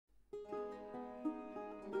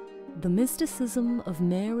The Mysticism of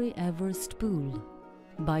Mary Everest Boole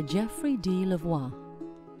by Geoffrey D. Lavoie.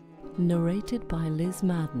 Narrated by Liz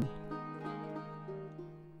Madden.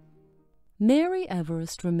 Mary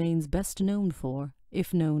Everest remains best known for,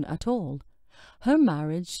 if known at all, her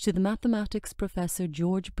marriage to the mathematics professor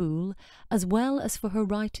George Boole, as well as for her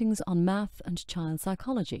writings on math and child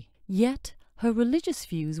psychology. Yet, her religious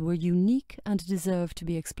views were unique and deserve to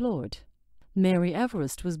be explored. Mary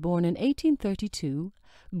Everest was born in 1832,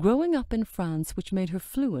 growing up in France, which made her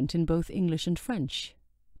fluent in both English and French.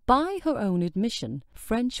 By her own admission,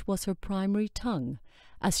 French was her primary tongue,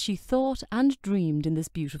 as she thought and dreamed in this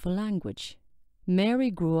beautiful language.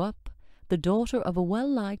 Mary grew up the daughter of a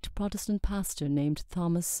well-liked Protestant pastor named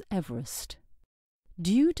Thomas Everest.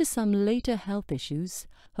 Due to some later health issues,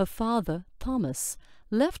 her father, Thomas,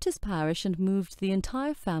 left his parish and moved the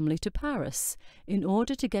entire family to Paris in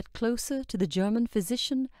order to get closer to the German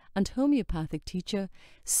physician and homeopathic teacher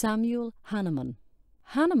Samuel Hahnemann.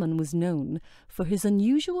 Hahnemann was known for his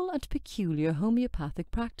unusual and peculiar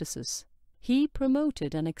homeopathic practices. He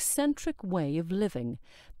promoted an eccentric way of living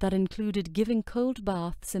that included giving cold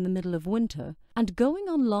baths in the middle of winter and going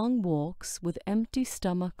on long walks with empty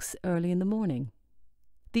stomachs early in the morning.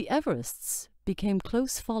 The Everests became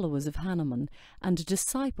close followers of Hahnemann and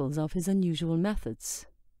disciples of his unusual methods.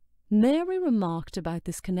 Mary remarked about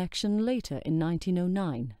this connection later in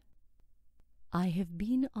 1909. "I have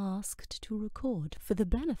been asked to record, for the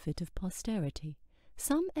benefit of posterity,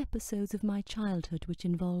 some episodes of my childhood which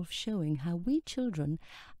involve showing how we children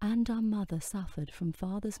and our mother suffered from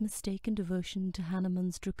father's mistaken devotion to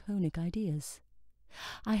Hahnemann's draconic ideas.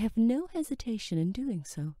 I have no hesitation in doing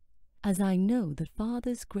so, as I know that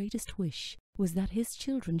father's greatest wish was that his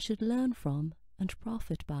children should learn from and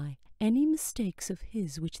profit by any mistakes of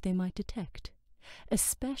his which they might detect,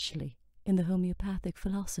 especially in the homeopathic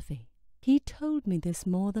philosophy. He told me this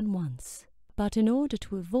more than once, but in order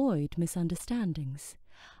to avoid misunderstandings,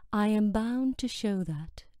 I am bound to show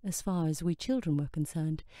that, as far as we children were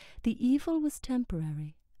concerned, the evil was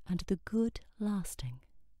temporary and the good lasting."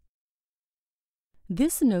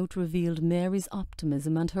 This note revealed Mary's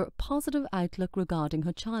optimism and her positive outlook regarding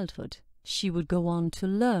her childhood. She would go on to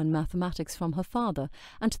learn mathematics from her father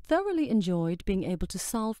and thoroughly enjoyed being able to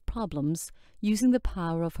solve problems using the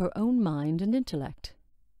power of her own mind and intellect.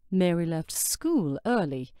 Mary left school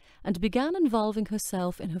early and began involving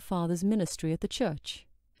herself in her father's ministry at the church.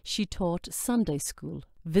 She taught Sunday school,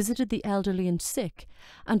 visited the elderly and sick,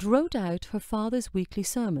 and wrote out her father's weekly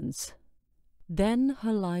sermons. Then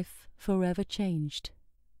her life forever changed.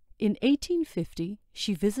 In 1850,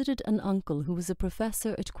 she visited an uncle who was a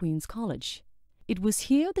professor at Queen's College. It was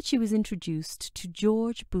here that she was introduced to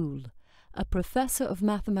George Boole, a professor of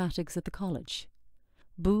mathematics at the college.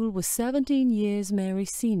 Boole was 17 years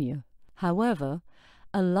Mary's senior. However,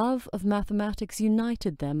 a love of mathematics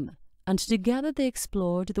united them, and together they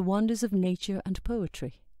explored the wonders of nature and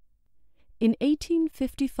poetry. In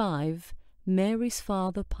 1855, Mary's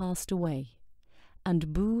father passed away,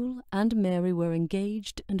 and Boole and Mary were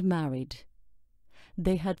engaged and married.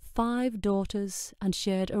 They had 5 daughters and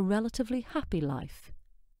shared a relatively happy life.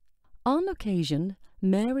 On occasion,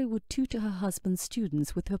 Mary would tutor her husband's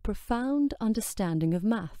students with her profound understanding of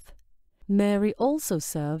math. Mary also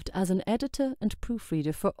served as an editor and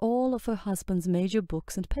proofreader for all of her husband's major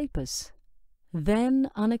books and papers.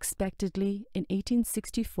 Then, unexpectedly, in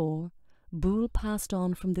 1864, Boole passed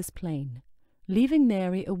on from this plane, leaving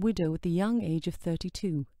Mary a widow at the young age of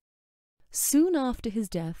 32. Soon after his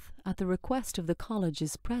death, at the request of the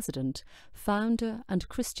college's president, founder and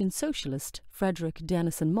Christian socialist Frederick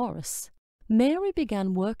Denison Morris, Mary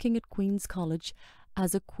began working at Queen's College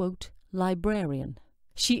as a, quote, librarian.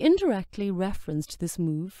 She indirectly referenced this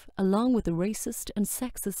move, along with the racist and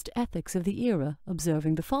sexist ethics of the era,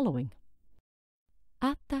 observing the following.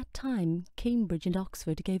 "At that time, Cambridge and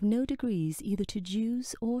Oxford gave no degrees either to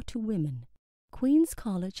Jews or to women. Queen's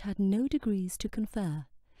College had no degrees to confer.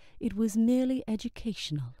 It was merely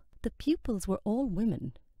educational. The pupils were all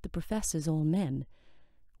women, the professors all men.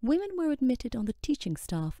 Women were admitted on the teaching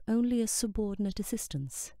staff only as subordinate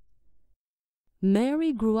assistants."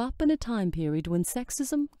 Mary grew up in a time period when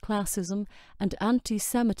sexism, classism, and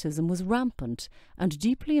anti-Semitism was rampant and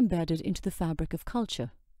deeply embedded into the fabric of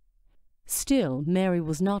culture. Still, Mary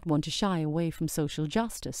was not one to shy away from social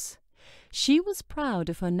justice. She was proud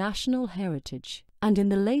of her national heritage, and in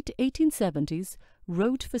the late 1870s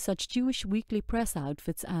wrote for such Jewish weekly press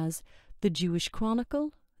outfits as the Jewish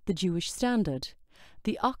Chronicle, the Jewish Standard,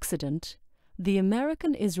 the Occident, the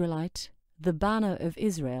American Israelite, the Banner of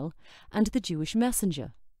Israel, and the Jewish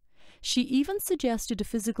Messenger. She even suggested a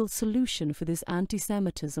physical solution for this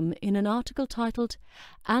anti-Semitism in an article titled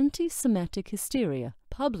Anti-Semitic Hysteria,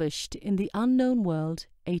 published in The Unknown World,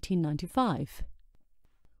 1895.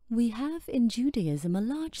 We have in Judaism a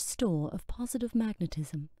large store of positive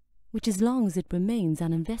magnetism, which as long as it remains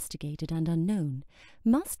uninvestigated and unknown,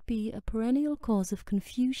 must be a perennial cause of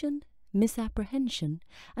confusion, misapprehension,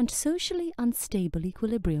 and socially unstable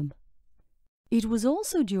equilibrium. It was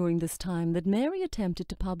also during this time that Mary attempted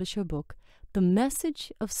to publish her book, The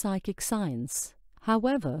Message of Psychic Science.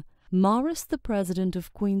 However, Morris, the president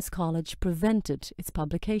of Queen's College, prevented its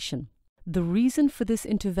publication. The reason for this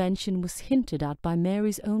intervention was hinted at by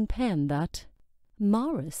Mary's own pen that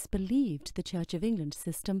Morris believed the Church of England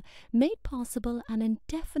system made possible an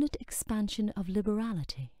indefinite expansion of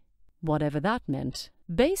liberality. Whatever that meant.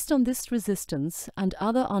 Based on this resistance and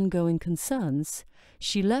other ongoing concerns,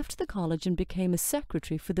 she left the college and became a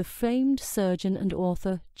secretary for the famed surgeon and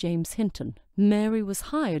author James Hinton. Mary was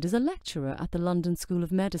hired as a lecturer at the London School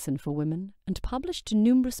of Medicine for Women and published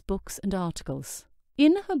numerous books and articles.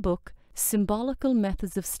 In her book, Symbolical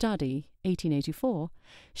Methods of Study, 1884,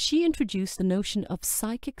 she introduced the notion of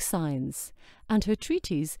psychic science, and her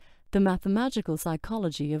treatise, The Mathematical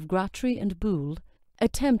Psychology of Gratry and Boole,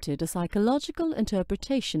 attempted a psychological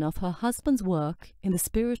interpretation of her husband's work in the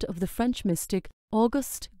spirit of the French mystic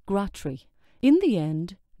Auguste Gratry. In the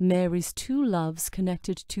end, Mary's two loves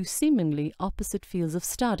connected two seemingly opposite fields of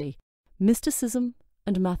study, mysticism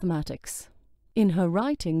and mathematics. In her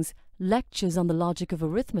writings, Lectures on the Logic of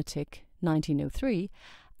Arithmetic, 1903,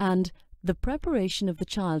 and The Preparation of the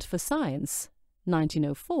Child for Science,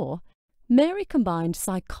 1904, Mary combined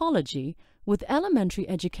psychology with elementary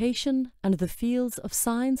education and the fields of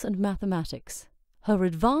science and mathematics. Her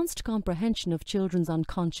advanced comprehension of children's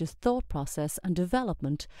unconscious thought process and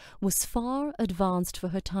development was far advanced for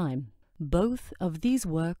her time. Both of these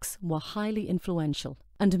works were highly influential,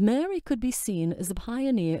 and Mary could be seen as a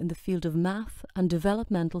pioneer in the field of math and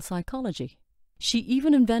developmental psychology. She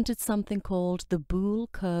even invented something called the Boole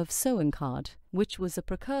curve sewing card, which was a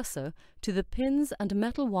precursor to the pins and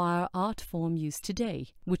metal wire art form used today,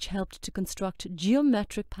 which helped to construct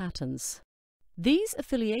geometric patterns. These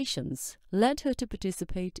affiliations led her to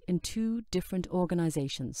participate in two different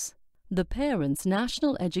organizations: the Parents'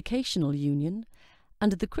 National Educational Union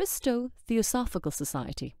and the Christo-Theosophical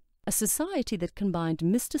Society, a society that combined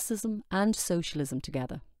mysticism and socialism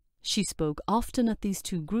together. She spoke often at these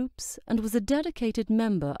two groups and was a dedicated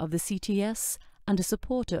member of the CTS and a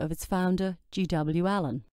supporter of its founder, G.W.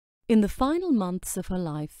 Allen. In the final months of her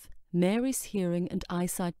life, Mary's hearing and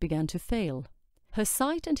eyesight began to fail. Her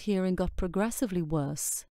sight and hearing got progressively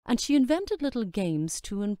worse, and she invented little games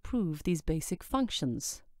to improve these basic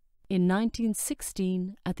functions. In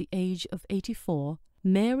 1916, at the age of 84,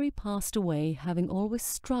 Mary passed away, having always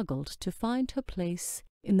struggled to find her place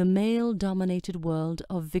in the male-dominated world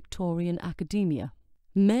of Victorian academia.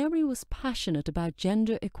 Mary was passionate about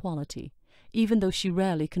gender equality, even though she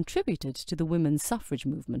rarely contributed to the women's suffrage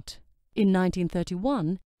movement. In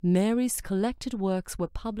 1931, Mary's collected works were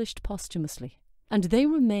published posthumously, and they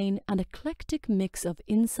remain an eclectic mix of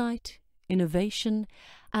insight, innovation,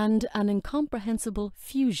 and an incomprehensible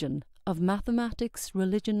fusion of mathematics,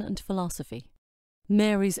 religion, and philosophy.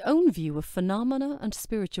 Mary's own view of phenomena and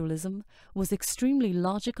spiritualism was extremely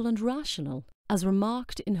logical and rational, as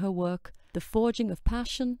remarked in her work The Forging of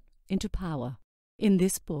Passion into Power. In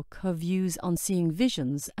this book, her views on seeing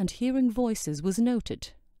visions and hearing voices was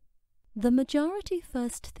noted. The majority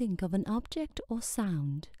first think of an object or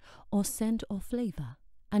sound, or scent or flavor,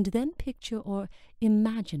 and then picture or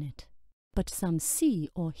imagine it. But some see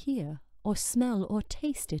or hear, or smell or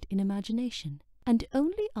taste it in imagination, and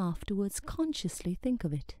only afterwards consciously think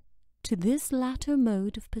of it. To this latter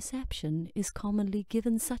mode of perception is commonly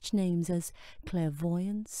given such names as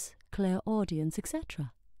clairvoyance, clairaudience,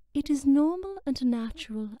 etc. It is normal and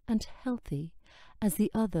natural and healthy as the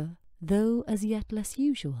other, though as yet less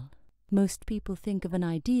usual. Most people think of an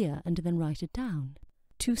idea and then write it down.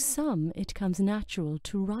 To some it comes natural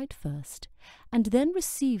to write first, and then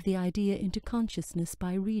receive the idea into consciousness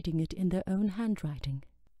by reading it in their own handwriting.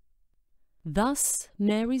 Thus,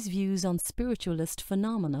 Mary's views on spiritualist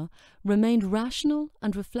phenomena remained rational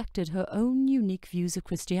and reflected her own unique views of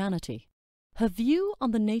Christianity. Her view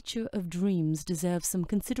on the nature of dreams deserves some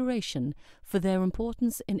consideration for their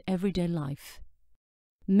importance in everyday life.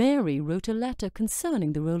 Mary wrote a letter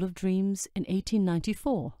concerning the role of dreams in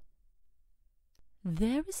 1894.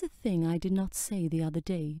 There is a thing I did not say the other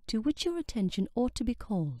day to which your attention ought to be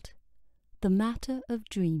called, the matter of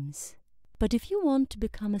dreams. But if you want to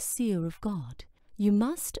become a seer of God, You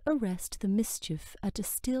must arrest the mischief at a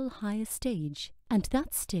still higher stage, and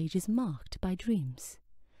that stage is marked by dreams.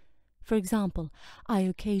 For example, I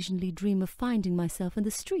occasionally dream of finding myself in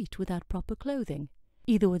the street without proper clothing,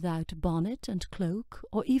 either without bonnet and cloak,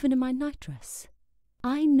 or even in my nightdress.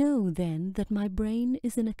 I know then that my brain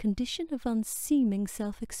is in a condition of unseeming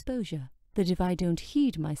self-exposure, that if I don't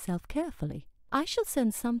heed myself carefully, I shall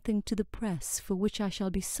send something to the press for which I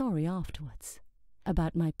shall be sorry afterwards,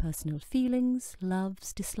 about my personal feelings,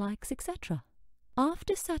 loves, dislikes, etc.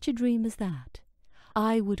 After such a dream as that,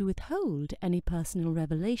 I would withhold any personal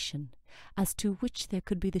revelation as to which there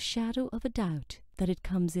could be the shadow of a doubt that it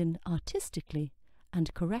comes in artistically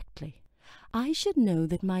and correctly. I should know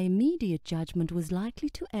that my immediate judgment was likely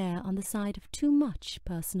to err on the side of too much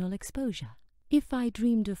personal exposure. If I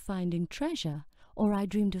dreamed of finding treasure, or I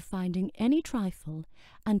dreamed of finding any trifle,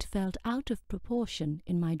 and felt out of proportion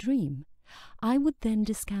in my dream, I would then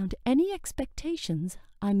discount any expectations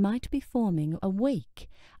I might be forming awake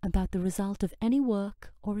about the result of any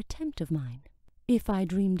work or attempt of mine. If I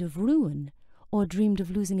dreamed of ruin, or dreamed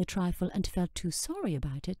of losing a trifle and felt too sorry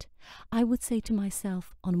about it, I would say to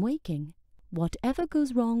myself on waking, whatever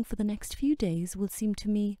goes wrong for the next few days will seem to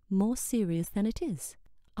me more serious than it is.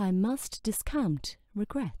 I must discount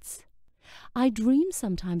regrets. I dream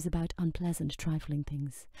sometimes about unpleasant trifling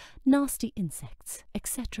things, nasty insects,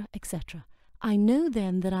 etc., etc. I know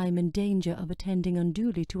then that I am in danger of attending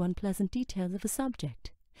unduly to unpleasant details of a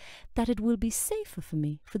subject, that it will be safer for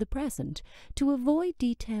me, for the present, to avoid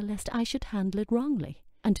detail lest I should handle it wrongly,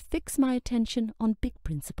 and fix my attention on big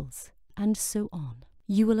principles, and so on.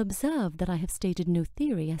 You will observe that I have stated no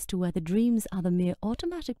theory as to whether dreams are the mere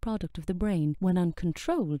automatic product of the brain when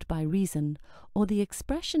uncontrolled by reason, or the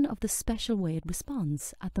expression of the special way it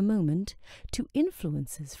responds, at the moment, to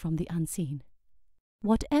influences from the unseen.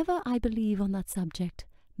 Whatever I believe on that subject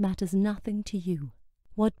matters nothing to you.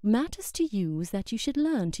 What matters to you is that you should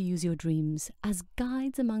learn to use your dreams as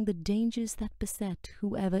guides among the dangers that beset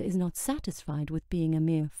whoever is not satisfied with being a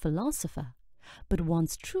mere philosopher, but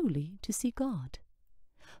wants truly to see God.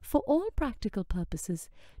 For all practical purposes,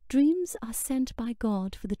 dreams are sent by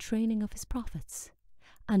God for the training of his prophets,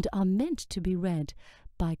 and are meant to be read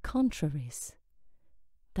by contraries,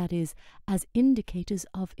 that is, as indicators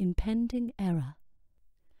of impending error.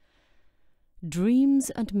 Dreams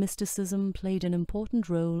and mysticism played an important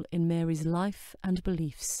role in Mary's life and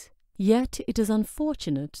beliefs. Yet it is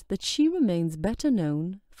unfortunate that she remains better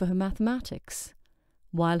known for her mathematics,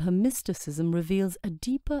 while her mysticism reveals a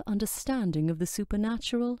deeper understanding of the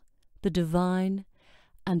supernatural, the divine,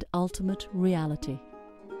 and ultimate reality.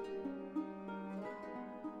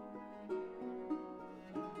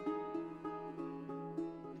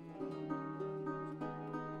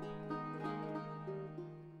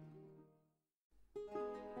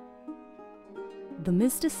 The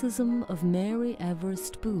Mysticism of Mary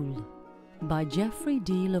Everest Boole by Geoffrey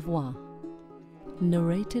D. Lavoie.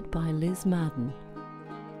 Narrated by Liz Madden.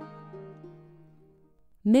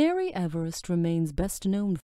 Mary Everest remains best known